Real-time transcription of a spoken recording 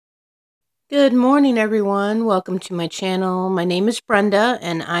Good morning, everyone. Welcome to my channel. My name is Brenda,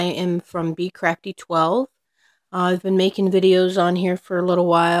 and I am from Be Crafty 12. I've been making videos on here for a little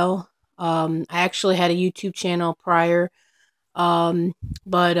while. I actually had a YouTube channel prior, um,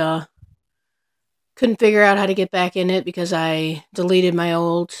 but couldn't figure out how to get back in it because I deleted my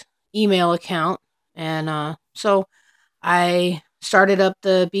old email account. And so I started up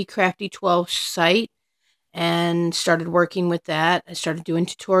the Be Crafty 12 site and started working with that. I started doing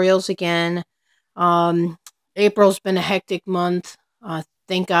tutorials again. Um, April's been a hectic month.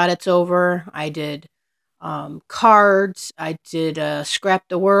 Thank God it's over. I did cards. I did a Scrap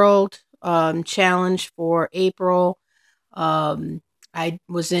the World challenge for April. Um, I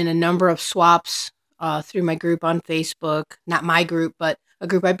was in a number of swaps through my group on Facebook. Not my group, but a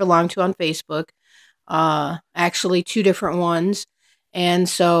group I belong to on Facebook. Actually, two different ones. And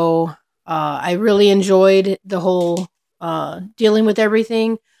so I really enjoyed the whole dealing with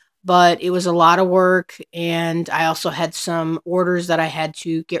everything, but it was a lot of work. And I also had some orders that I had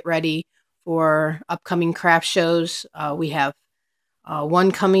to get ready for upcoming craft shows. We have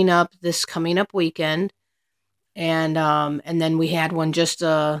one coming up this coming up weekend. And then we had one just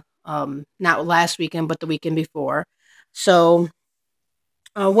not last weekend, but the weekend before. So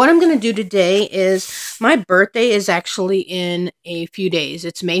what I'm going to do today is my birthday is actually in a few days.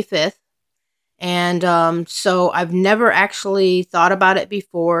 It's May 5th. And so I've never actually thought about it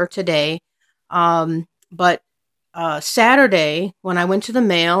before today. But Saturday, when I went to the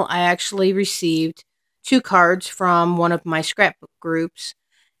mail, I actually received two cards from one of my scrapbook groups.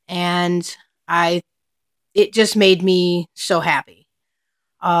 And I it just made me so happy.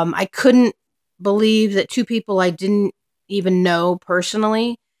 I couldn't believe that two people I didn't even know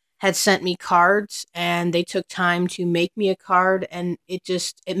personally had sent me cards, and they took time to make me a card, and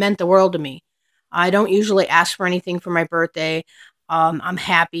it meant the world to me. I don't usually ask for anything for my birthday. I'm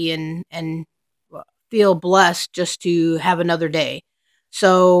happy and feel blessed just to have another day.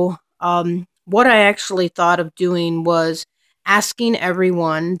 So what I actually thought of doing was asking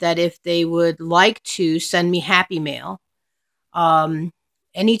everyone that if they would like to send me happy mail um,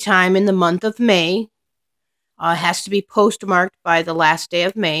 anytime in the month of May. Has to be postmarked by the last day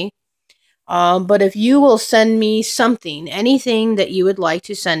of May. But if you will send me something, anything that you would like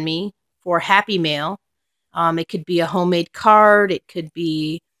to send me for Happy Mail, it could be a homemade card, it could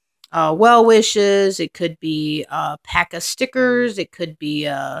be well wishes, it could be a pack of stickers, it could be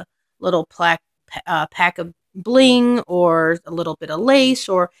a little pack of bling, or a little bit of lace,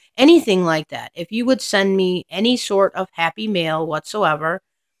 or anything like that. If you would send me any sort of Happy Mail whatsoever,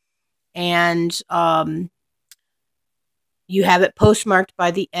 and you have it postmarked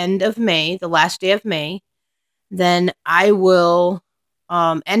by the end of May, the last day of May, then I will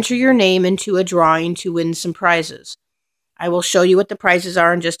enter your name into a drawing to win some prizes. I will show you what the prizes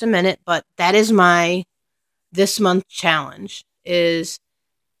are in just a minute, but that is my this month challenge, is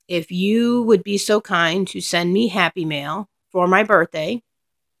if you would be so kind to send me Happy Mail for my birthday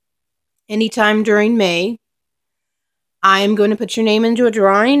anytime during May, I am going to put your name into a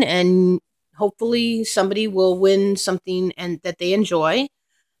drawing, and hopefully somebody will win something and that they enjoy.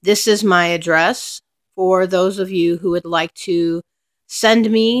 This is my address for those of you who would like to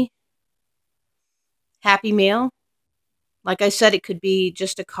send me Happy Mail. Like I said, it could be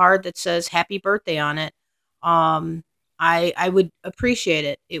just a card that says happy birthday on it. Um, I would appreciate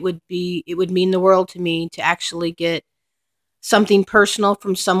it. It would mean the world to me to actually get something personal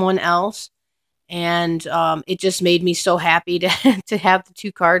from someone else. And it just made me so happy to to have the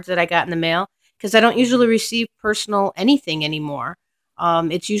two cards that I got in the mail, because I don't usually receive personal anything anymore.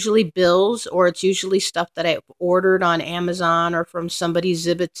 It's usually bills, or it's usually stuff that I ordered on Amazon or from somebody's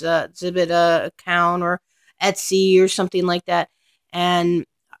Zibit account, or Etsy or something like that. And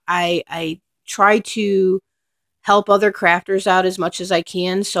I try to help other crafters out as much as I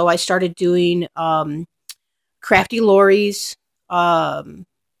can. So I started doing Crafty Lori's um,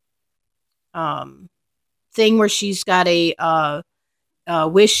 um, thing where she's got a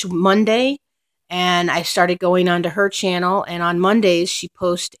Wish Monday, and I started going onto her channel. And on Mondays, she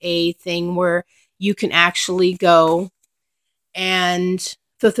posts a thing where you can actually go and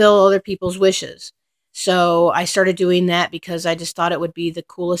fulfill other people's wishes. So I started doing that because I just thought it would be the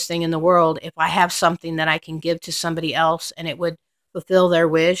coolest thing in the world if I have something that I can give to somebody else and it would fulfill their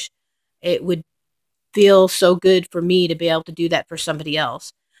wish. It would feel so good for me to be able to do that for somebody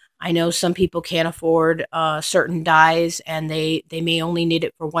else. I know some people can't afford certain dyes, and they may only need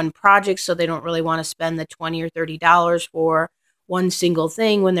it for one project, so they don't really want to spend the $20 or $30 for one single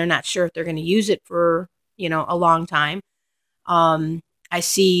thing when they're not sure if they're going to use it for, a long time. I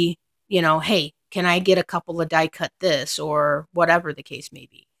see, hey, can I get a couple of die cut this, or whatever the case may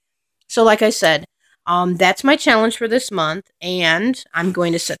be. So, like I said, that's my challenge for this month, and I'm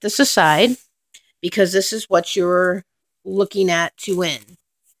going to set this aside because this is what you're looking at to win.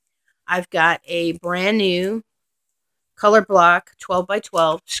 I've got a brand new color block 12 by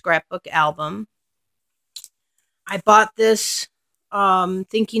 12 scrapbook album. I bought this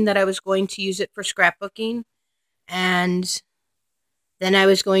thinking that I was going to use it for scrapbooking, and then I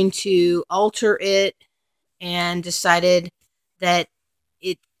was going to alter it and decided that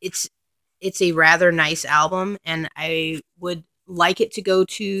it's a rather nice album, and I would like it to go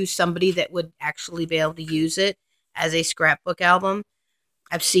to somebody that would actually be able to use it as a scrapbook album.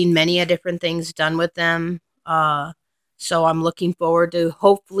 I've seen many a different things done with them. So I'm looking forward to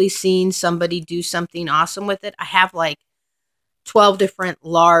hopefully seeing somebody do something awesome with it. I have like 12 different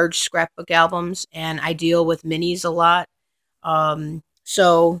large scrapbook albums, and I deal with minis a lot.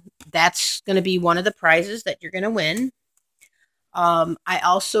 So that's going to be one of the prizes that you're going to win. I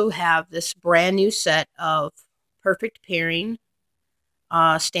also have this brand new set of Perfect Pairing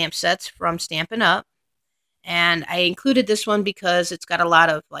stamp sets from Stampin' Up. And I included this one because it's got a lot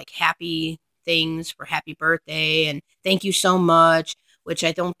of like happy things for happy birthday and thank you so much, which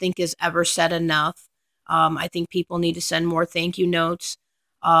I don't think is ever said enough. I think people need to send more thank you notes.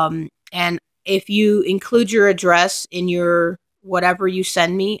 And if you include your address in your whatever you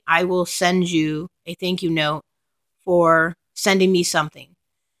send me, I will send you a thank you note for sending me something.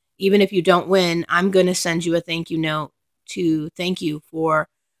 Even if you don't win, I'm going to send you a thank you note to thank you for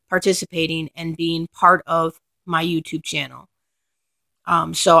participating and being part of my YouTube channel.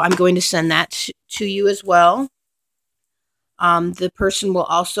 So I'm going to send that to you as well. The person will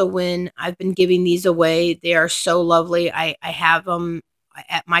also win. I've been giving these away. They are so lovely. I have them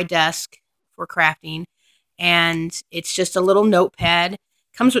at my desk for crafting, and it's just a little notepad.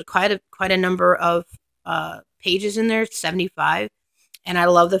 Comes with quite a number of pages in there, 75. And I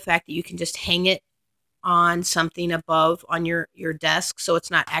love the fact that you can just hang it on something above on your desk, so it's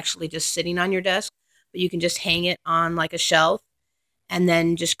not actually just sitting on your desk, but you can just hang it on like a shelf and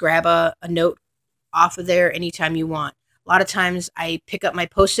then just grab a note off of there anytime you want. A lot of times I pick up my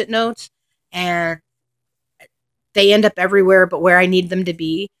Post-it notes and they end up everywhere but where I need them to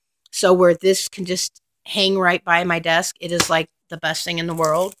be. So where this can just hang right by my desk, it is like the best thing in the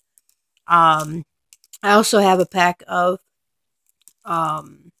world. I also have a pack of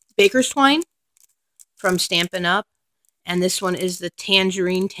Baker's Twine from Stampin' Up, and this one is the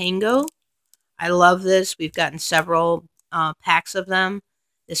Tangerine Tango. I love this. We've gotten several packs of them.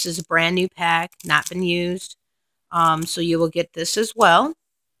 This is a brand new pack, not been used, so you will get this as well.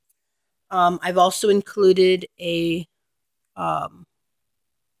 I've also included a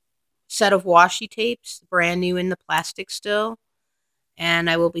set of washi tapes, brand new in the plastic still, and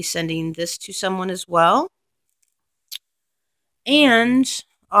I will be sending this to someone as well. And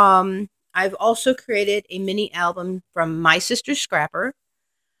I've also created a mini album from my sister Scrapper.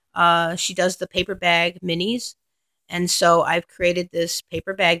 She does the paper bag minis, and so I've created this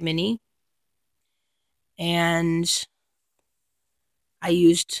paper bag mini, and I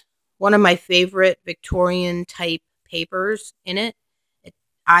used one of my favorite Victorian type papers in it.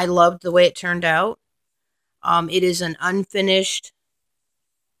 I loved the way it turned out. It is an unfinished,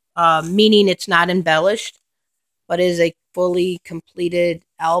 meaning it's not embellished, but it is a fully completed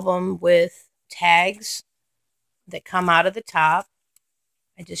album with tags that come out of the top.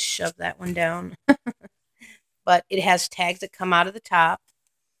 I just shoved that one down. But it has tags that come out of the top,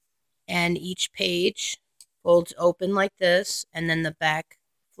 and each page folds open like this, and then the back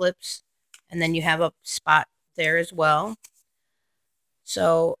flips, and then you have a spot there as well.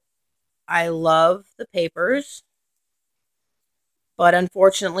 So I love the papers, but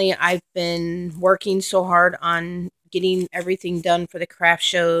unfortunately I've been working so hard on getting everything done for the craft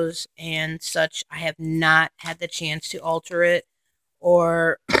shows and such. I have not had the chance to alter it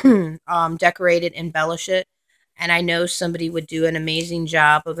or decorate it, embellish it. And I know somebody would do an amazing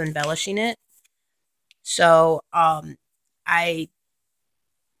job of embellishing it. So I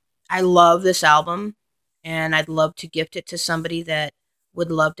love this album, and I'd love to gift it to somebody that would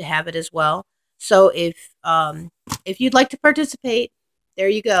love to have it as well. So if you'd like to participate, there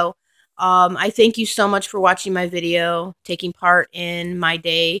you go. I thank you so much for watching my video, taking part in my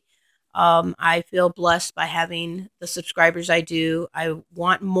day. I feel blessed by having the subscribers I do. I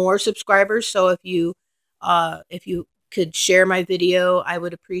want more subscribers, so if you could share my video, I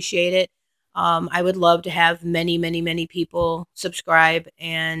would appreciate it. I would love to have many, many, many people subscribe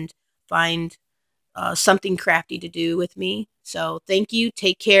and find something crafty to do with me. So thank you,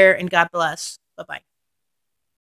 take care, and God bless. Bye-bye.